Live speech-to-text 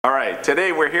right,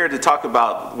 today we're here to talk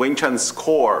about Wing Chun's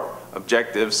core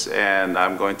objectives, and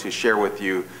I'm going to share with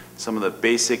you some of the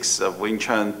basics of Wing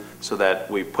Chun so that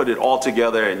we put it all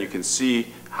together and you can see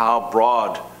how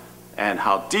broad and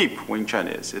how deep Wing Chun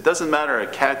is. It doesn't matter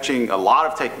catching a lot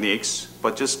of techniques,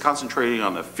 but just concentrating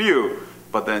on a few,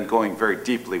 but then going very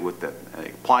deeply with them,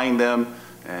 applying them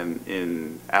and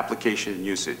in application and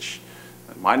usage.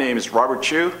 My name is Robert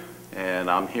Chu,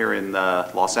 and I'm here in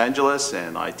Los Angeles,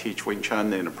 and I teach Wing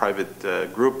Chun in a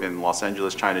private group in Los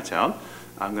Angeles, Chinatown.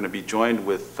 I'm going to be joined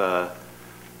with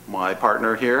my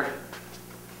partner here,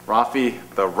 Rafi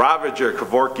the Ravager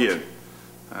Kevorkian,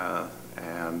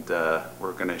 and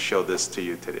we're going to show this to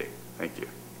you today. Thank you.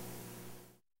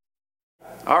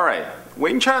 All right,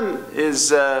 Wing Chun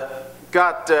is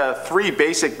got three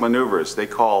basic maneuvers they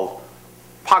call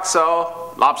Pak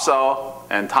Sao, Lap Sao,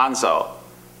 and Tan Sao.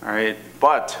 All right,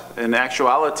 but in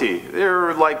actuality,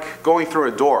 they're like going through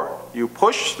a door. You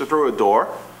push through a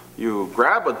door, you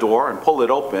grab a door and pull it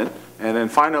open, and then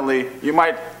finally you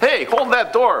might, hey, hold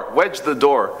that door, wedge the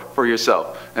door for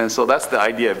yourself. And so that's the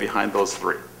idea behind those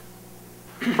three.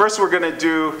 First, we're going to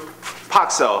do Pak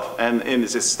Sao, and in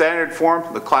its standard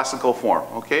form, the classical form,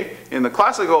 okay? In the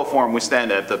classical form, we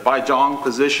stand at the Bai Zhang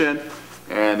position,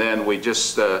 and then we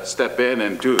just step in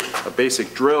and do a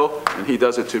basic drill, and he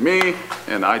does it to me,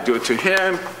 and I do it to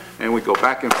him, and we go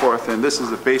back and forth, and this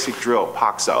is a basic drill,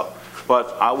 Pak Sao.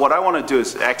 But what I want to do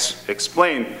is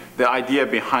explain the idea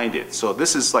behind it. So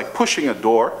this is like pushing a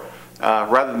door,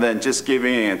 rather than just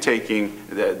giving and taking,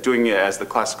 doing it as the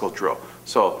classical drill.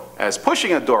 So as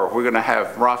pushing a door, we're going to have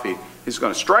Rafi, he's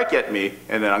going to strike at me,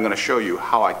 and then I'm going to show you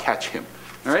how I catch him.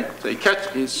 All right, so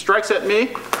he strikes at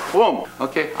me, boom,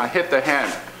 okay, I hit the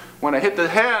hand. When I hit the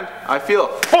hand, I feel,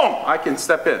 boom, I can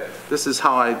step in. This is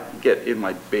how I get in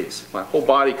my base. My whole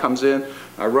body comes in,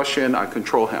 I rush in, I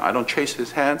control him. I don't chase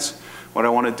his hands. What I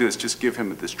want to do is just give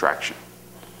him a distraction.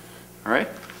 All right,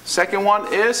 second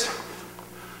one is,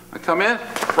 I come in,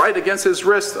 right against his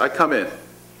wrist, I come in.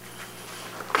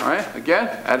 All right, again,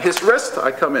 at his wrist, I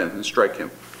come in and strike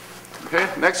him. Okay,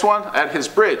 next one, at his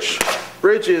bridge.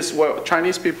 Bridge is what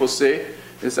Chinese people say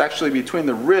is actually between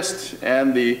the wrist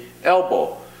and the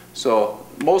elbow. So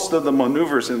most of the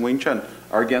maneuvers in Wing Chun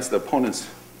are against the opponent's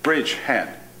bridge hand.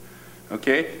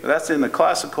 Okay, that's in the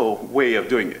classical way of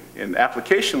doing it. In the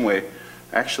application way,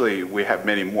 actually we have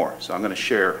many more. So I'm going to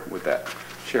share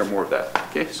more of that.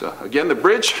 Okay, so again the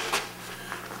bridge,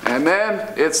 and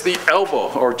then it's the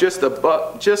elbow, or just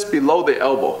above, just below the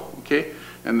elbow. Okay,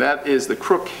 and that is the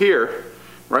crook here,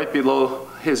 right below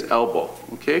his elbow,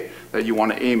 okay, that you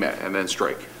want to aim at and then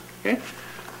strike, okay?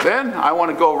 Then I want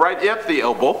to go right at the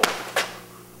elbow,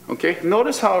 okay?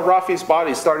 Notice how Rafi's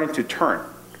body is starting to turn.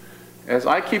 As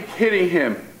I keep hitting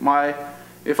him,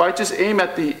 if I just aim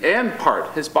at the end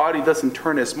part, his body doesn't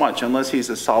turn as much unless he's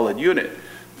a solid unit.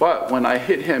 But when I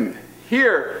hit him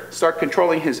here, start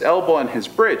controlling his elbow and his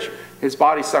bridge, his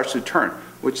body starts to turn,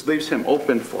 which leaves him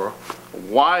open for a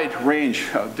wide range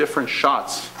of different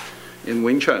shots in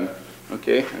Wing Chun.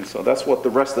 Okay, and so that's what the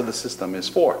rest of the system is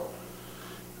for.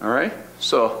 All right,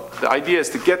 so the idea is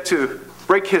to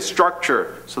break his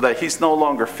structure so that he's no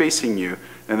longer facing you,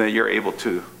 and then you're able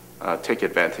to take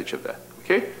advantage of that.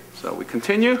 Okay, so we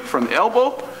continue from the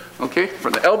elbow, okay,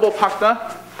 from the elbow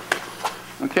pakda,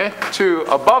 okay, to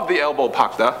above the elbow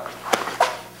pakda.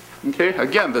 Okay,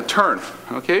 again the turn,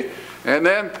 okay, and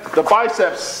then the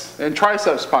biceps and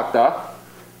triceps pakda,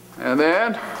 and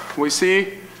then we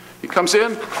see he comes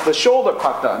in, the shoulder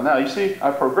pakda. Now you see, I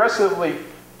progressively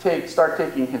start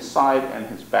taking his side and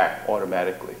his back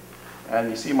automatically.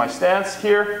 And you see my stance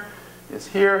here is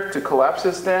here to collapse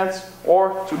his stance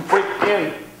or to break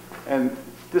in and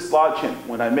dislodge him.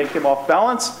 When I make him off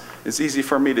balance, it's easy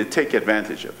for me to take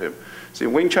advantage of him. See,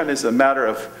 Wing Chun is a matter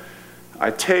of, I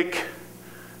take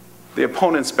the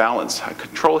opponent's balance. I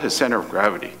control his center of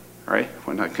gravity, right?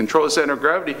 When I control his center of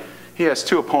gravity, he has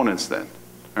two opponents then.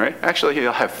 All right? Actually,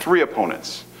 he'll have three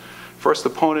opponents. First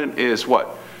opponent is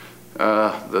what?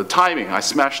 The timing. I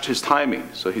smashed his timing,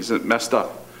 so he's messed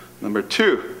up. Number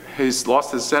two, he's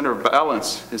lost his center of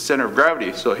balance, his center of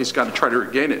gravity, so he's got to try to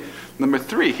regain it. Number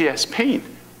three, he has pain.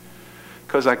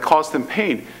 Because I caused him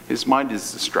pain, his mind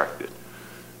is distracted.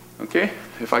 Okay?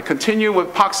 If I continue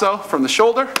with Pak Sao from the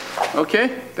shoulder,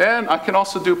 okay, then I can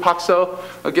also do Pak Sao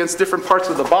against different parts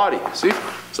of the body. See?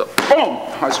 So, boom!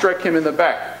 I strike him in the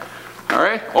back. All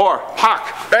right, or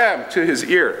pak, bam, to his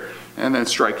ear, and then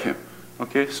strike him.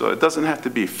 Okay, so it doesn't have to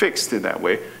be fixed in that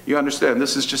way. You understand,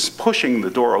 this is just pushing the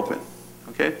door open.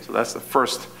 Okay, so that's the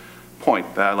first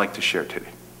point that I'd like to share today.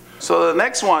 So the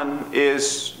next one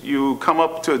is you come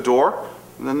up to a door.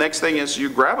 The next thing is you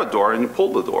grab a door and you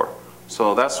pull the door.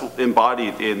 So that's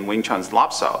embodied in Wing Chun's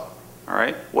Lap Sao. All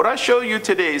right. What I show you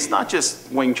today is not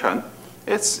just Wing Chun.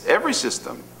 It's every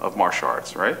system of martial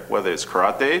arts, right? Whether it's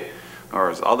karate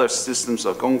or other systems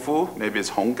of kung fu, maybe it's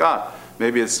Hong Ga,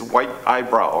 maybe it's white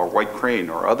eyebrow or white crane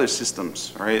or other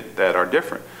systems, right, that are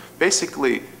different.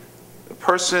 Basically, the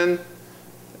person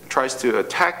tries to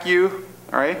attack you,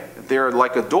 all right? They're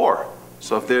like a door.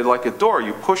 So if they're like a door,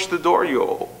 you push the door,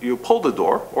 you pull the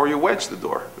door, or you wedge the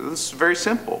door. This is very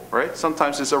simple, right?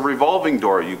 Sometimes it's a revolving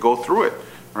door, you go through it,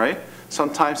 right?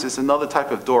 Sometimes it's another type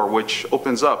of door which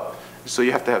opens up, so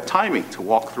you have to have timing to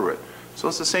walk through it. So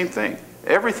it's the same thing.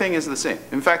 Everything is the same.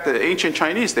 In fact, the ancient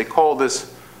Chinese, they call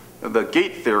this the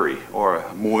gate theory, or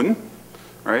mun,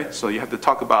 right? So you have to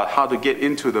talk about how to get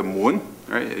into the mun,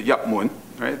 right? Yap mun,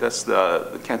 right? That's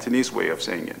the Cantonese way of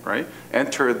saying it, right?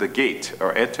 Enter the gate,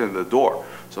 or enter the door.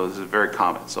 So this is very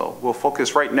common. So we'll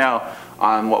focus right now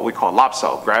on what we call lap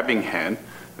sao, grabbing hand,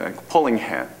 and pulling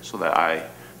hand, so that I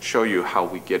show you how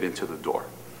we get into the door.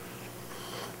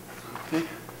 Okay.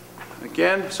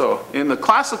 Again, so in the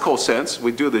classical sense,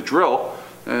 we do the drill,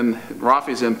 and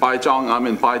Rafi's in Bai Zhang, I'm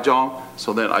in Bai Zhang,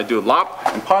 so then I do lap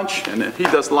and punch, and then he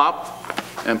does lap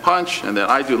and punch, and then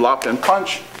I do lap and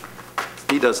punch,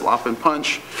 he does lap and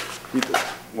punch, he does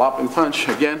lap and punch,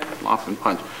 again, lap and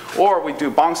punch. Or we do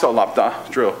bang sao lap da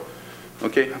drill,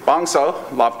 okay, bang sao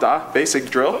lap da, basic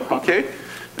drill, okay,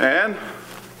 and,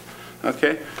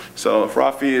 okay, so if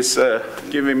Rafi is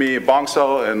giving me a bang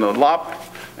sao and a lap,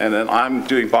 and then I'm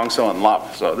doing bang sao and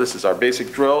lap. So this is our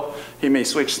basic drill. He may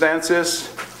switch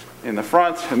stances in the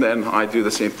front, and then I do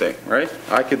the same thing, right?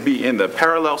 I could be in the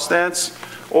parallel stance,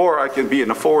 or I could be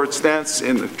in a forward stance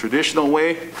in the traditional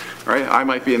way, right? I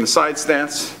might be in the side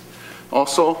stance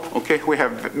also, okay? We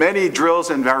have many drills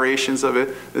and variations of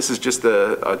it. This is just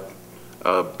a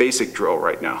basic drill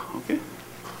right now, okay?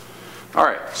 All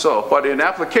right, so, but in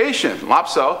application, lap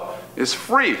sao is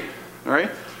free, all right?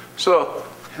 So,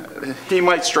 he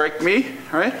might strike me,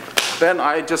 right? Then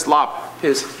I just lap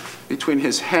between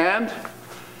his hand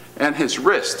and his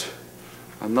wrist.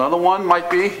 Another one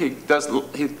might be he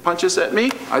punches at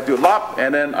me. I do lap,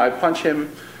 and then I punch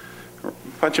him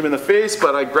in the face,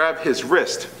 but I grab his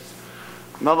wrist.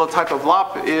 Another type of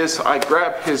lap is I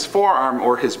grab his forearm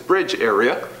or his bridge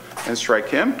area and strike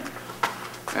him,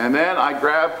 and then I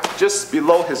grab just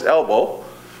below his elbow,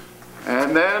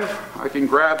 and then I can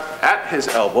grab at his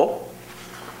elbow.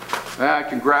 And I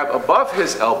can grab above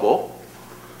his elbow,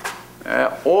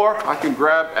 or I can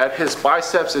grab at his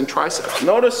biceps and triceps.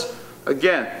 Notice,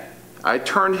 again, I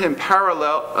turn him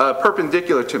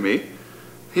perpendicular to me.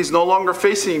 He's no longer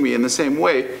facing me in the same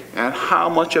way, and how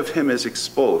much of him is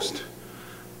exposed?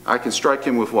 I can strike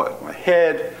him with what? My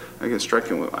head, I can strike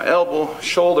him with my elbow,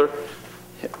 shoulder,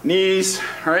 knees,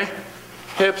 right?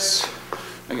 Hips.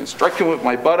 I can strike him with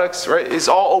my buttocks, right? It's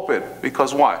all open,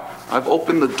 because why? I've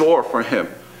opened the door for him.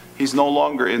 He's no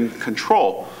longer in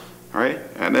control, right?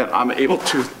 And then I'm able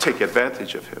to take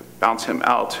advantage of him, bounce him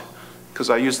out, because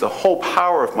I use the whole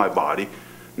power of my body,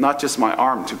 not just my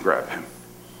arm to grab him,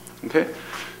 okay?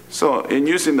 So in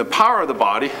using the power of the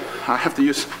body, I have to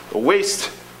use the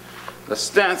waist, the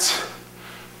stance,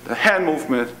 the hand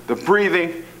movement, the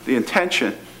breathing, the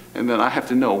intention, and then I have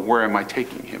to know where am I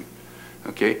taking him,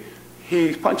 okay?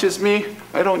 He punches me,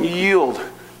 I don't yield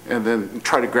and then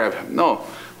try to grab him. No.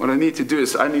 What I need to do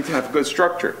is I need to have good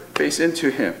structure, face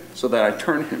into him so that I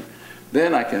turn him.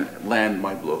 Then I can land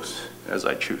my blows as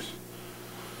I choose.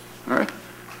 All right.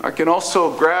 I can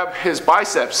also grab his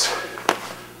biceps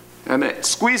and then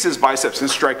squeeze his biceps and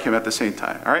strike him at the same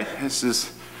time. All right. This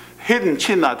is hidden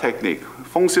Chin-Na technique.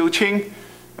 Feng Xiu-Qing,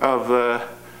 of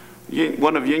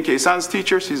one of Yin Kei-san's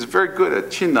teachers, he's very good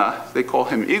at Chin-Na. They call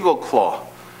him Eagle Claw.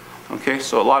 Okay.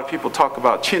 So a lot of people talk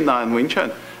about Chin-Na and Wing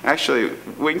Chun. Actually,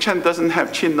 Wing Chun doesn't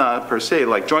have Chin-Na per se,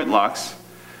 like joint locks.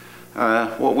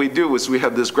 What we do is we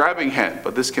have this grabbing hand,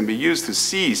 but this can be used to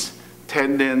seize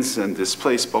tendons and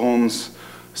displace bones,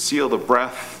 seal the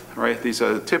breath, right? These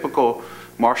are typical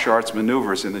martial arts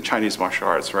maneuvers in the Chinese martial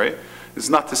arts, right? It's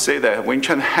not to say that Wing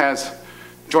Chun has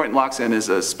joint locks and is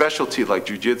a specialty like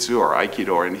Jiu-Jitsu or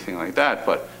Aikido or anything like that,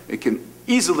 but it can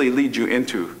easily lead you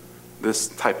into this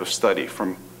type of study,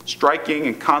 from striking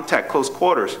and contact close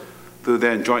quarters to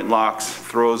then joint locks,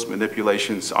 throws,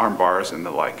 manipulations, arm bars, and the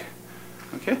like.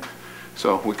 Okay,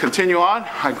 so we continue on.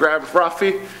 I grab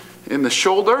Rafi in the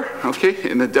shoulder, okay,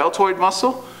 in the deltoid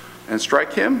muscle, and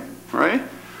strike him, right?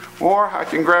 Or I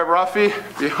can grab Rafi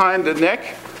behind the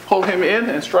neck, pull him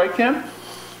in and strike him.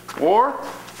 Or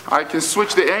I can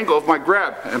switch the angle of my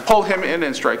grab and pull him in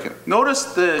and strike him. Notice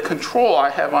the control I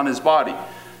have on his body.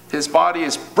 His body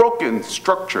is broken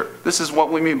structure. This is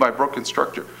what we mean by broken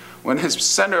structure. When his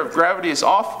center of gravity is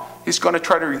off, he's going to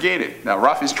try to regain it. Now,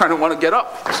 Rafi's trying to want to get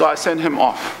up, so I send him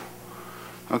off.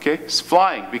 Okay, he's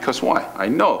flying, because why? I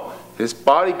know his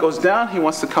body goes down, he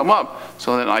wants to come up,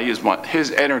 so then I use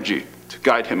his energy to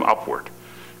guide him upward,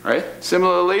 right?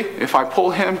 Similarly, if I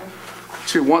pull him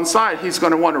to one side, he's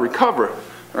going to want to recover,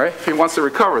 right? If he wants to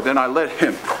recover, then I let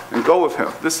him and go with him.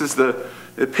 This is the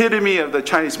epitome of the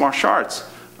Chinese martial arts.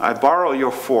 I borrow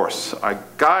your force, I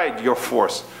guide your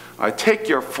force, I take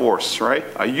your force, right?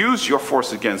 I use your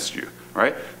force against you,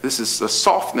 right? This is the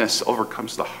softness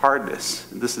overcomes the hardness.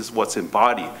 This is what's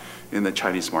embodied in the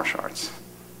Chinese martial arts.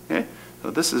 Okay? So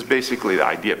this is basically the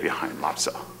idea behind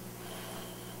Lapsao.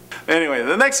 Anyway,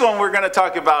 the next one we're going to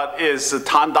talk about is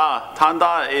Tanda.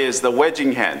 Tanda is the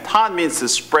wedging hand. Tan means to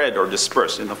spread or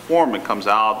disperse. In the form it comes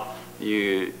out,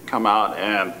 you come out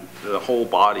and the whole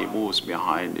body moves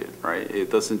behind it, right? It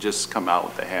doesn't just come out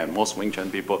with the hand. Most Wing Chun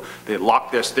people, they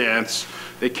lock their stance.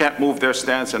 They can't move their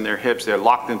stance and their hips. They're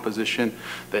locked in position.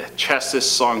 The chest is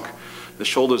sunk. The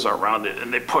shoulders are rounded,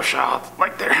 and they push out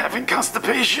like they're having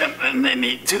constipation, and they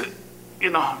need to,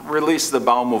 release the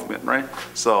bowel movement, right?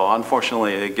 So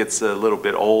unfortunately, it gets a little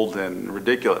bit old and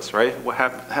ridiculous, right? What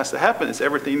has to happen is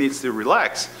everything needs to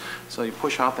relax. So you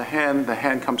push out the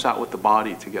hand comes out with the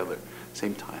body together,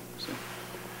 same time. See?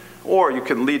 Or you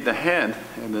can lead the hand,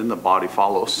 and then the body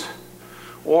follows.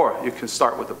 Or you can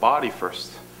start with the body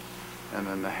first, and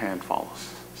then the hand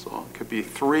follows. So it could be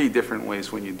 3 different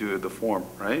ways when you do the form,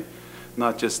 right?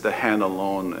 Not just the hand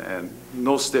alone and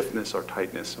no stiffness or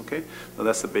tightness, okay? So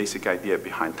that's the basic idea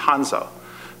behind Tansao.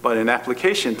 But in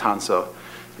application, Tansao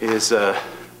is,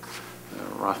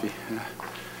 Rafi,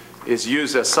 is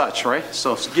used as such, right?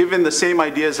 So given the same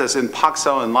ideas as in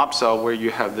Paksao and Lapsao, where you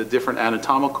have the different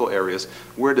anatomical areas,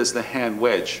 where does the hand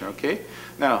wedge, okay?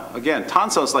 Now, again,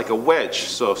 Tansao is like a wedge.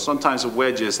 So sometimes a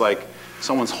wedge is like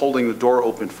someone's holding the door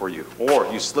open for you,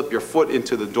 or you slip your foot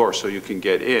into the door so you can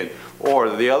get in.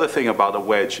 Or the other thing about a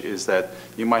wedge is that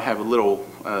you might have a little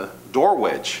door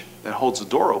wedge that holds the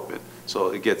door open, so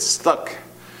it gets stuck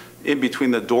in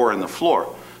between the door and the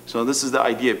floor. So this is the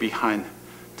idea behind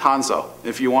Tansao.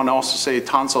 If you want to also say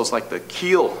Tansao is like the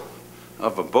keel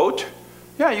of a boat,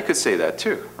 yeah, you could say that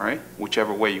too, right?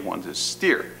 Whichever way you want to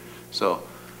steer. So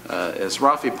as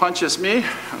Rafi punches me,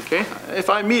 okay, if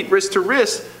I meet wrist to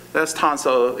wrist, that's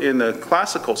Tansao in the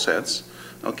classical sense,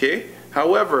 okay?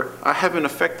 However, I haven't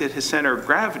affected his center of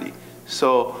gravity.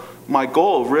 So my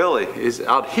goal really is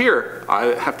out here, I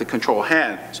have to control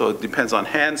hand. So it depends on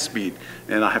hand speed,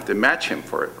 and I have to match him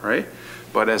for it, right?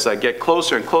 But as I get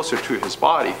closer and closer to his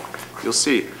body, you'll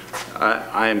see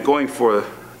I am going for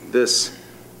this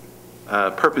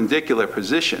perpendicular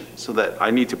position, so that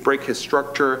I need to break his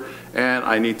structure and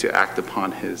I need to act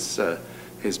upon his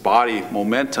body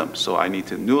momentum, so I need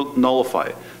to nullify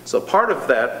it. So part of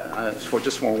that, for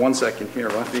 1 second here,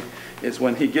 Rafi, is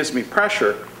when he gives me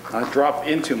pressure, I drop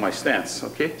into my stance,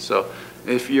 okay? So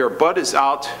if your butt is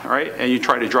out, right, and you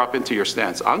try to drop into your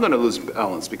stance, I'm gonna lose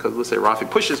balance, because let's say Rafi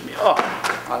pushes me, oh,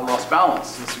 I lost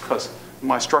balance. It's because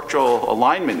my structural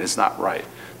alignment is not right.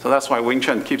 So that's why Wing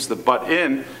Chun keeps the butt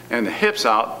in and the hips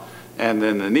out, and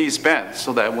then the knees bent,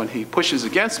 so that when he pushes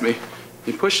against me,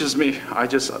 he pushes me, I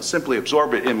just simply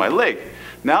absorb it in my leg.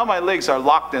 Now my legs are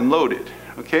locked and loaded,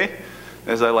 okay?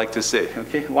 As I like to say,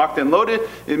 okay? Locked and loaded,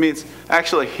 it means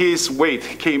actually his weight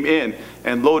came in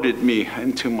and loaded me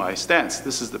into my stance.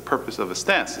 This is the purpose of a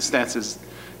stance. The stance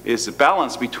is the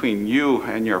balance between you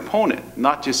and your opponent,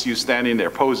 not just you standing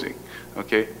there posing,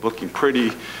 okay? Looking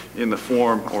pretty in the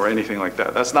form or anything like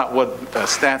that. That's not what a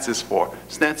stance is for.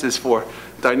 Stance is for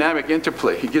dynamic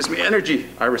interplay. He gives me energy,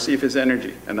 I receive his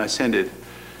energy, and I send it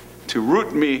to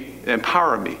root me,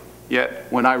 empower me. Yet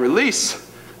when I release,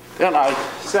 then I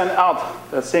send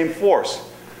out that same force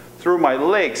through my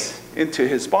legs into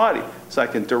his body, so I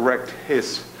can direct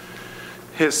his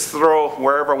throw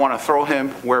wherever I want to throw him,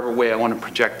 wherever way I want to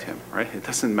project him, right? It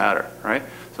doesn't matter, right?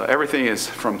 So everything is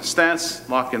from stance,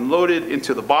 lock and loaded,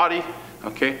 into the body,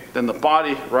 okay? Then the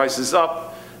body rises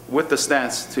up with the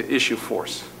stance to issue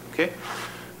force, okay?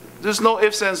 There's no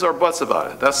ifs, ands, or buts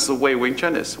about it. That's the way Wing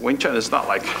Chun is. Wing Chun is not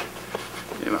like,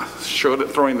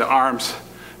 throwing the arms.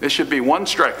 It should be one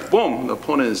strike, boom, the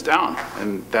opponent is down,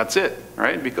 and that's it,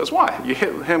 right? Because why? You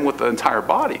hit him with the entire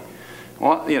body.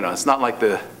 Well, it's not like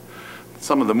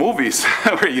some of the movies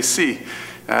where you see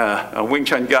a Wing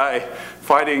Chun guy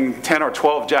fighting 10 or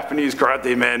 12 Japanese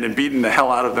karate men and beating the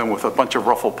hell out of them with a bunch of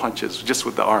ruffle punches just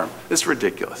with the arm. It's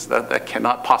ridiculous. That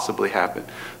cannot possibly happen.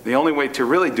 The only way to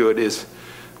really do it is,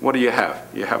 what do you have?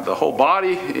 You have the whole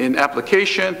body in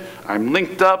application. I'm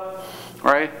linked up.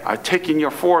 right? I've taken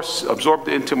your force, absorbed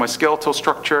it into my skeletal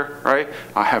structure, right?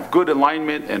 I have good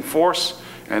alignment and force,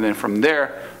 and then from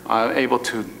there, I'm able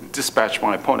to dispatch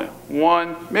my opponent.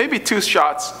 1, maybe 2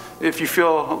 shots. If you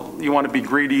feel you want to be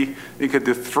greedy, you could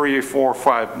do 3, 4,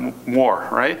 5 more,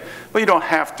 right? But you don't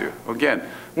have to. Again,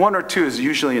 1 or 2 is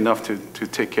usually enough to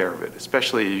take care of it,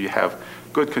 especially if you have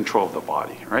good control of the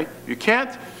body, right? If you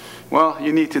can't, well,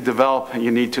 you need to develop and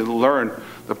you need to learn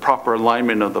the proper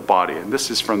alignment of the body. And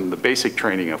this is from the basic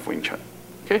training of Wing Chun.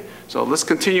 Okay, so let's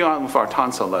continue on with our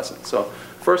Tan Sao lesson. So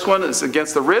first one is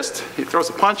against the wrist. He throws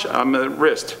a punch on the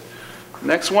wrist.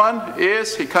 Next one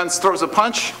is he throws a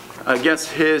punch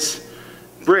against his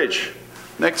bridge.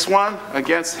 Next one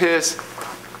against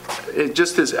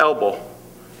just his elbow.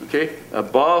 Okay,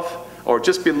 above or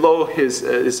just below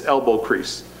his elbow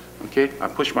crease. Okay, I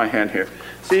push my hand here.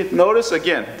 See, notice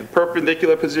again, the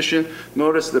perpendicular position,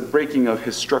 notice the breaking of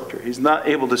his structure. He's not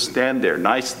able to stand there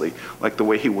nicely like the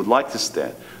way he would like to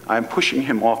stand. I'm pushing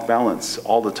him off balance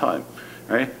all the time,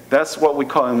 right? That's what we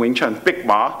call in Wing Chun, Big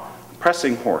Ma,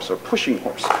 pressing horse or pushing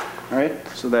horse, right?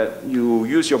 So that you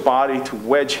use your body to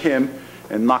wedge him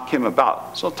and knock him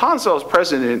about. So Tan Sao is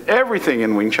present in everything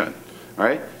in Wing Chun,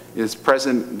 right? It's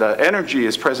present, the energy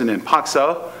is present in Pak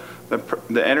Sao,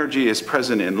 the energy is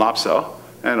present in Lap Sao,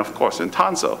 and of course in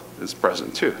Tan Sao is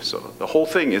present too. So the whole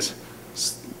thing is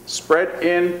spread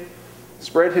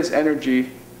his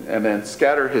energy and then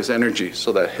scatter his energy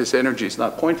so that his energy is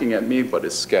not pointing at me, but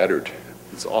it's scattered.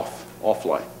 It's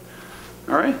offline.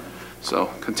 All right? So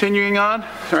continuing on,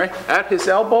 all right, at his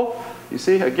elbow, you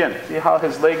see again, see how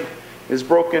his leg is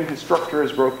broken, his structure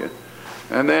is broken.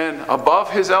 And then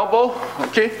above his elbow,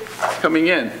 okay, coming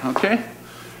in, okay?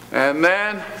 And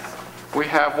then we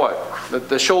have what?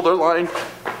 The shoulder line,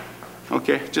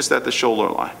 okay, just at the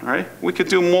shoulder line, right? We could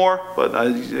do more, but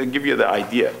I give you the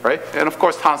idea, right? And of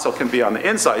course, Tan Sao can be on the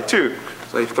inside too.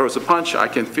 So he throws a punch, I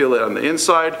can feel it on the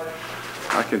inside.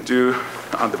 I can do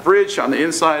on the bridge, on the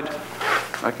inside.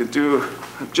 I could do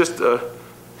just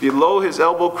below his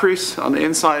elbow crease on the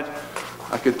inside.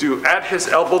 I could do at his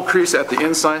elbow crease at the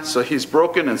inside, so he's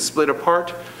broken and split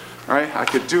apart. Right? I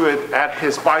could do it at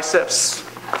his biceps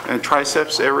and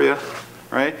triceps area.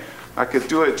 Right? I could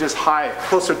do it just high,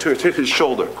 closer to his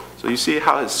shoulder. So you see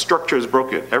how his structure is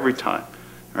broken every time.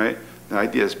 Right? The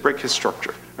idea is break his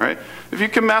structure. Right? If you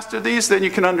can master these, then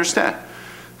you can understand.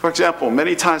 For example,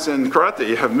 many times in karate,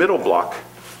 you have middle block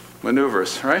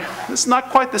maneuvers, right? It's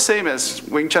not quite the same as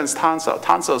Wing Chun's Tan Sao.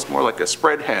 Tan Sao is more like a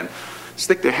spread hand.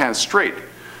 Stick the hand straight,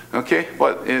 okay?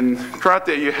 But in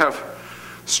karate, you have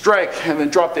strike and then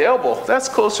drop the elbow. That's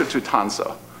closer to Tan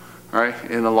Sao, right?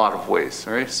 In a lot of ways,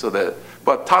 right?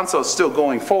 But Tan Sao is still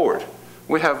going forward.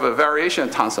 We have a variation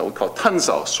of Tan Sao we call Tun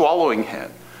Sao, swallowing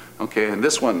hand, okay? And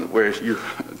this one where you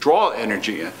draw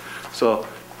energy in. So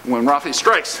when Rafi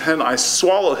strikes, then I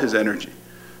swallow his energy,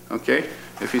 okay?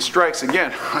 If he strikes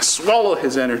again, I swallow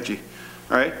his energy,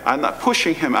 right? I'm not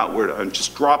pushing him outward, I'm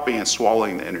just dropping and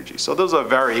swallowing the energy. So those are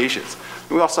variations.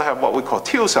 We also have what we call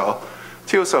Tio Sao.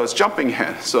 Tio Sao is jumping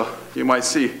hand. So you might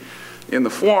see in the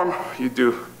form, you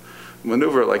do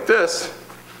maneuver like this,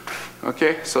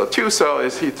 okay? So Tio Sao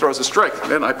is he throws a strike,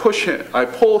 then I push him, I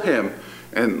pull him,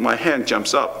 and my hand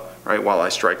jumps up, right, while I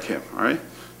strike him, all right?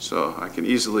 So I can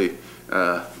easily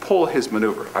pull his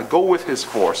maneuver. I go with his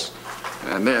force,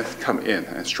 and then come in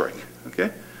and strike,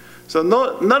 okay? So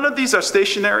none of these are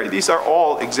stationary. These are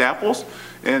all examples.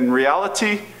 In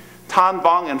reality, Tan,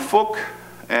 Bang, and Fuk,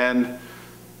 and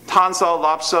Tan Sao,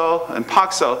 Lap Sao, and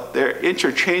Pak Sao, they're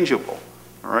interchangeable,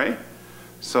 all right?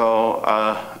 So,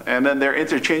 and then they're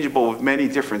interchangeable with many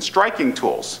different striking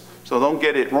tools. So don't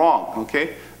get it wrong,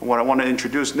 okay? What I want to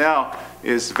introduce now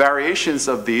is variations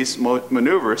of these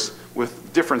maneuvers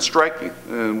with different striking.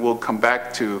 And we'll come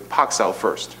back to Pak Sao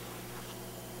first.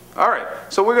 All right,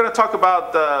 so we're going to talk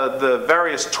about the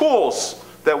various tools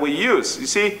that we use. You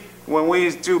see, when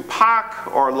we do Pak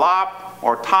or Lap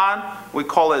or Tan, we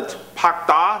call it Pak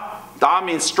Da. Da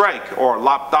means strike, or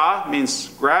Lap Da means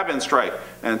grab and strike,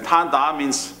 and Tan Da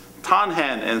means Tan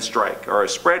hand and strike, or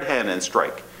spread hand and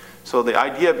strike. So the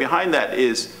idea behind that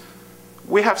is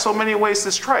we have so many ways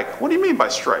to strike. What do you mean by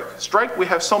strike? Strike, we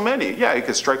have so many. Yeah, you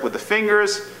can strike with the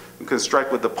fingers, we can strike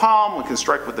with the palm, we can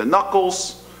strike with the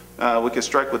knuckles. We can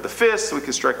strike with the fist, we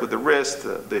can strike with the wrist,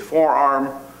 the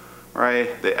forearm,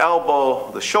 right? The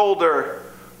elbow, the shoulder,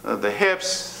 the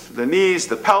hips, the knees,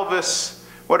 the pelvis,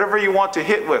 whatever you want to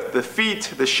hit with, the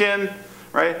feet, the shin,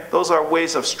 right? Those are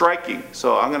ways of striking.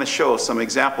 So I'm going to show some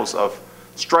examples of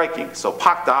striking. So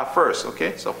Pak Da first,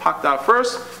 okay? So Pak Da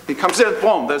first, he comes in,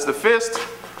 boom, there's the fist.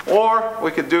 Or we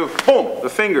could do, boom, the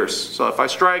fingers. So if I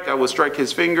strike, I will strike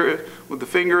his finger with the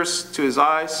fingers to his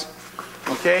eyes.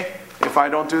 okay? If I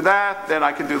don't do that, then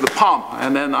I can do the palm,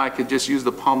 and then I could just use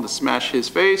the palm to smash his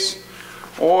face.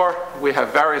 Or we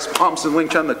have various palms in Wing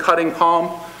Chun, the cutting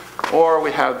palm, or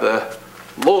we have the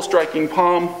low striking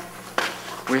palm,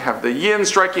 we have the yin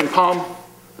striking palm,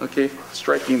 okay,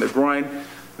 striking the groin.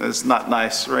 It's not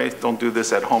nice, right? Don't do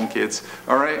this at home, kids.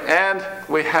 All right, and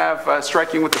we have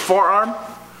striking with the forearm,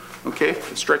 okay?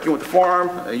 Striking with the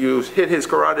forearm, you hit his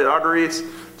carotid arteries,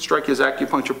 strike his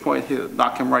acupuncture point,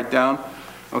 knock him right down,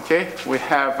 okay? We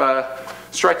have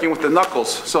striking with the knuckles.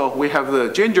 So we have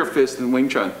the ginger fist in Wing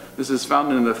Chun. This is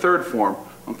found in the third form.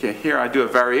 Okay, here I do a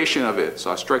variation of it.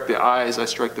 So I strike the eyes, I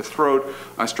strike the throat,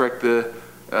 I strike the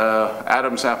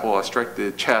Adam's apple, I strike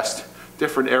the chest,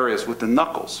 different areas with the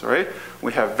knuckles, right?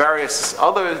 We have various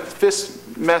other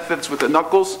fist methods with the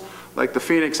knuckles, like the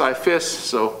Phoenix Eye fist.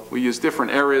 So we use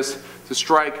different areas to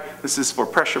strike. This is for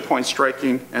pressure point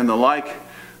striking and the like,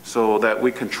 so that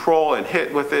we control and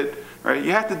hit with it, right?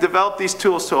 You have to develop these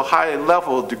tools to a high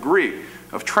level degree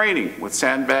of training with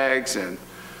sandbags and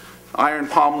iron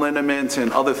palm liniment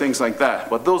and other things like that.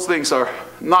 But those things are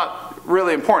not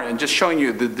really important, and just showing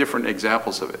you the different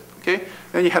examples of it, okay?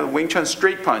 Then you have the Wing Chun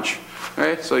straight punch,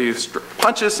 right? So you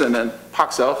punches and then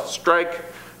pak sao, strike,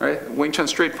 right? Wing Chun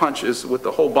straight punch is with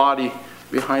the whole body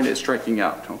behind it striking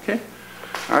out, okay?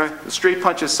 All right, the straight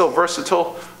punch is so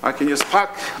versatile. I can use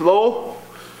pak low, all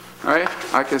right?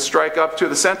 I can strike up to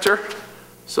the center,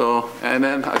 so, and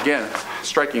then again,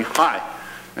 striking high.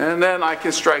 And then I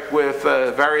can strike with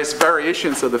various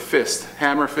variations of the fist.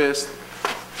 Hammer fist,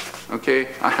 okay?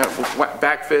 I have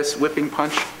back fist, whipping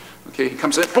punch. Okay, he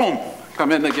comes in, boom,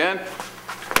 come in again,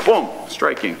 boom,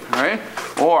 striking, all right?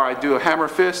 Or I do a hammer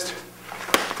fist,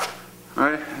 all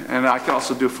right? And I can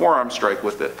also do forearm strike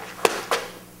with it,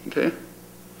 okay?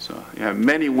 So you have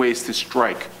many ways to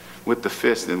strike with the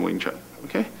fist in Wing Chun,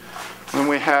 okay? When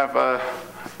we have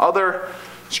other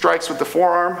strikes with the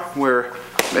forearm where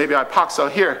maybe I pak sao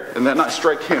here and then I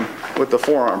strike him with the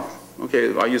forearm.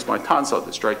 Okay, I use my tan sao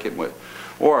to strike him with.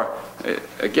 Or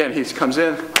again, he comes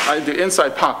in, I do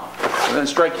inside pak and then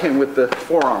strike him with the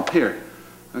forearm here.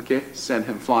 Okay, send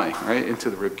him flying right into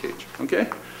the rib cage. Okay,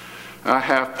 I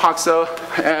have pak sao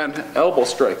and elbow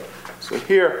strike. So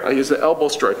here I use the elbow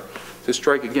strike to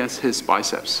strike against his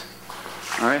biceps.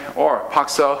 All right, or pak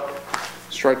sao,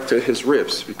 strike to his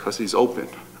ribs because he's open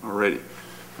already.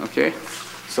 Okay.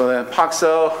 So then pak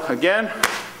sao again,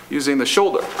 using the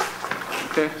shoulder.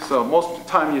 Okay, so most of the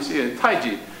time you see it in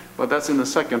Taiji, but that's in the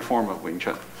second form of Wing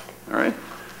Chun. All right,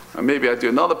 maybe I do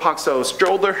another pak sao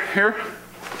shoulder here,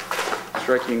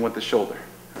 striking with the shoulder.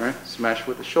 All right, smash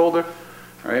with the shoulder.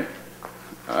 All right,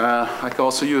 I can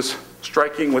also use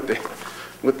striking with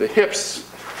the hips.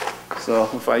 So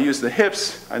if I use the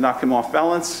hips, I knock him off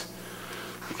balance.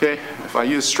 Okay, if I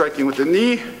use striking with the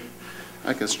knee,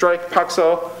 I can strike pak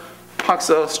sao,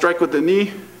 strike with the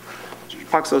knee,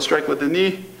 pak sao, strike with the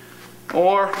knee,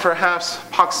 or perhaps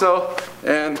pak sao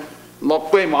and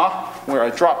lop gui ma, where I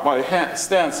drop my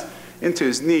stance into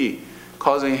his knee,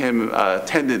 causing him a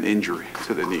tendon injury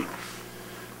to the knee.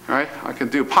 All right, I can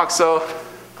do pak sao,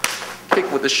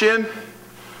 kick with the shin.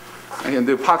 I can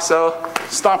do pak sao,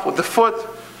 stomp with the foot.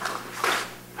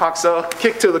 Pak sao,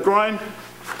 kick to the groin.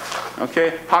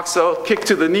 Okay, pak sao, kick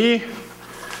to the knee.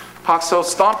 Pak sao,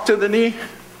 stomp to the knee.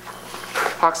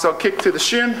 Pak sao, kick to the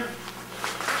shin.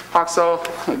 Pak sao,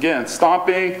 again,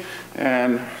 stomping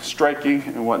and striking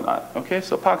and whatnot. Okay,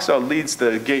 so pak sao leads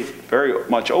the gate very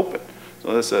much open.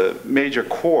 So that's a major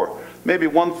core. Maybe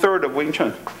 1/3 of Wing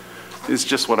Chun is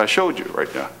just what I showed you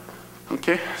right now.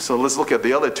 Okay, so let's look at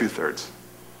the other 2/3.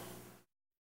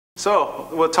 So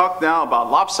we'll talk now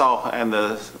about lap sao and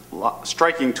the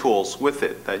striking tools with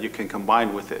it that you can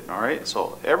combine with it, all right?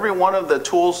 So every one of the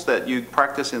tools that you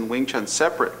practice in Wing Chun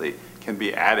separately can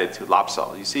be added to lap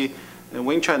sao. You see,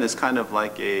 Wing Chun is kind of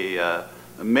like a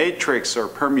matrix or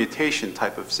permutation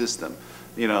type of system.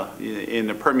 You know, in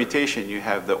a permutation you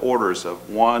have the orders of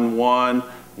 1-1,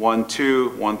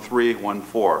 1-2, 1-3,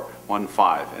 1-4,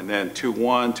 1-5, and then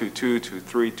 2-1, 2-2,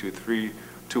 2-3, 2-3,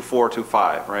 2-4,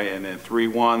 2-5, right? And then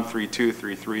 3-1, 3-2,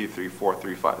 3-3, 3-4,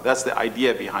 3-5. That's the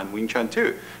idea behind Wing Chun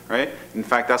too, right? In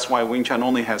fact, that's why Wing Chun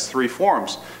only has 3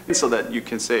 forms, so that you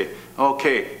can say,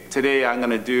 okay, today I'm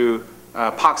going to do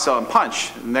pak sao and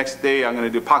punch. The next day I'm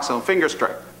going to do pak sao and finger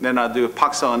strike. Then I'll do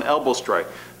pak sao and elbow strike.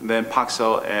 And then pak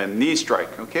sao and knee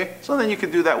strike, okay? So then you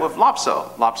can do that with lap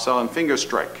sao and finger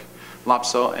strike. Lap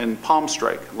sao and palm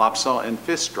strike, lap sao and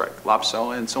fist strike, lap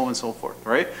sao and so on and so forth,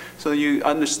 right? So you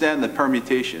understand the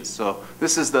permutations. So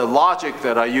this is the logic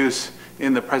that I use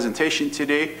in the presentation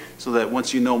today, so that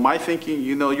once you know my thinking,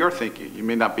 you know your thinking. You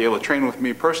may not be able to train with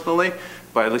me personally,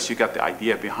 but at least you got the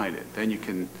idea behind it. Then you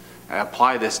can I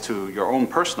apply this to your own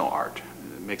personal art.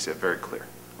 It makes it very clear.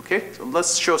 Okay, so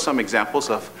let's show some examples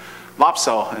of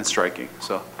lopsaw and striking.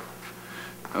 So,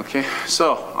 okay,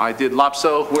 so I did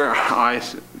lopsaw where I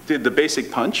did the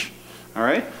basic punch. All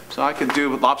right, so I can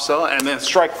do lopsaw and then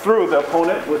strike through the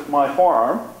opponent with my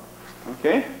forearm.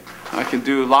 Okay, I can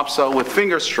do lopsaw with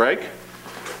finger strike,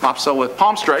 lopsaw with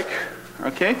palm strike.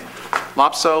 Okay,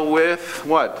 lopsaw with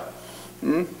what?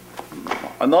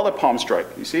 Another palm strike.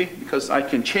 You see, because I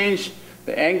can change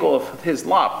the angle of his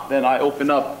lop, then I open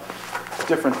up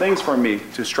different things for me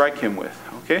to strike him with.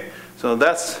 Okay, so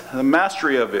that's the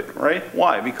mastery of it, right?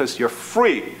 Why? Because you're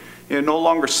free. You're no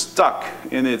longer stuck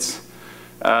in its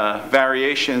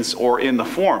variations or in the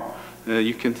form.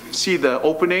 You can see the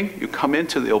opening, you come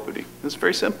into the opening. It's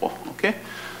very simple, okay?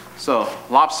 So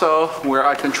lopsaw where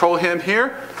I control him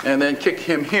here and then kick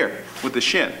him here with the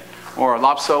shin. Or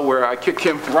lopsaw where I kick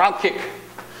him, round kick,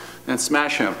 and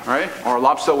smash him, right? Or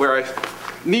lopsaw where I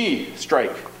knee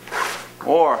strike.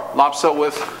 Or lopsaw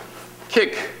with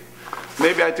kick.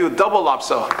 Maybe I do double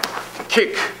lopsaw,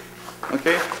 kick,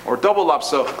 okay? Or double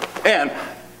lopsaw and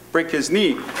break his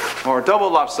knee, or double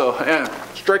lopsaw and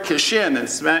strike his shin and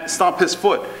stomp his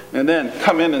foot, and then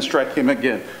come in and strike him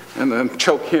again, and then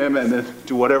choke him, and then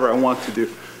do whatever I want to do.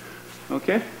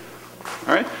 Okay?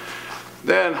 All right?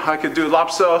 Then I could do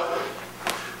lopsaw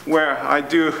where I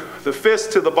do the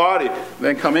fist to the body,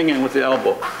 then coming in with the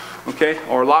elbow. Okay?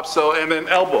 Or lopsaw and then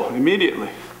elbow immediately.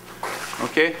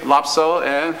 Okay? Lopsaw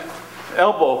and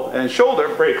elbow and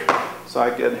shoulder break. So I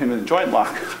get him in joint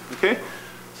lock. Okay?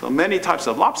 So many types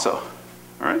of lopsaw, all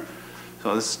right?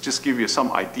 So this just give you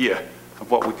some idea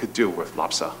of what we could do with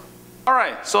lopsaw. All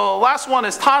right, so the last one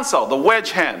is tansaw, the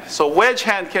wedge hand. So wedge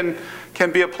hand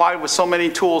can be applied with so many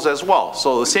tools as well.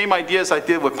 So the same ideas I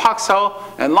did with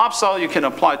paksaw and lopsaw, you can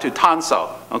apply to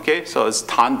tansaw, okay? So it's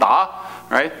tanda,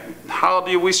 right? How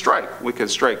do we strike? We can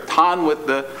strike tan with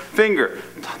the finger,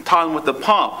 tan with the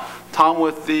palm, tan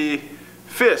with the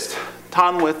fist,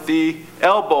 tan with the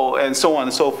elbow, and so on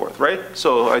and so forth, right?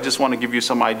 So I just want to give you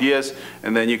some ideas,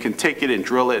 and then you can take it and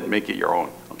drill it and make it your own,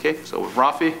 okay? So with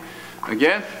Rafi,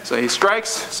 again, so he strikes,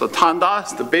 so tanda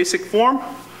is the basic form,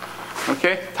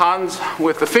 okay? Tan's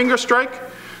with the finger strike,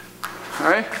 all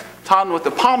right? Tan with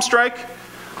the palm strike,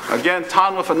 again,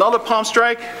 tan with another palm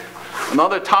strike,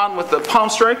 another tan with the palm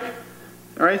strike,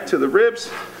 all right, to the ribs,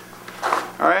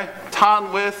 all right?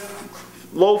 Tan with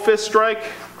low fist strike,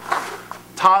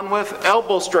 tan with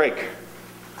elbow strike,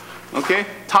 okay?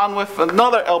 Tan with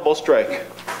another elbow strike,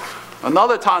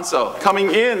 another tansaw coming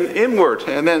inward,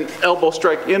 and then elbow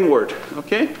strike inward,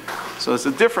 okay? So it's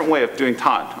a different way of doing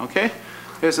tan, okay?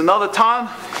 Here's another tan,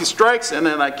 he strikes, and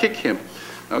then I kick him,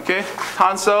 okay?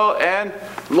 Tansaw and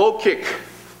low kick,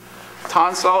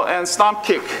 tansaw and stomp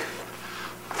kick,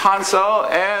 tansaw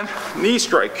and knee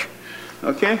strike,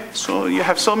 okay? So you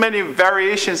have so many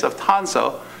variations of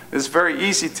tansaw. It's very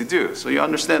easy to do. So you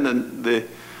understand the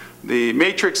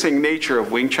matrixing nature of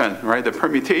Wing Chun, right? The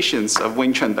permutations of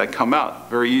Wing Chun that come out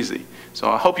very easy. So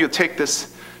I hope you'll take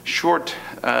this short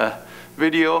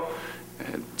video,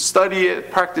 and study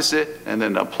it, practice it, and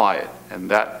then apply it.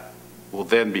 And that will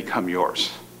then become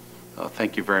yours. So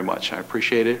thank you very much. I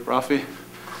appreciate it, Rafi.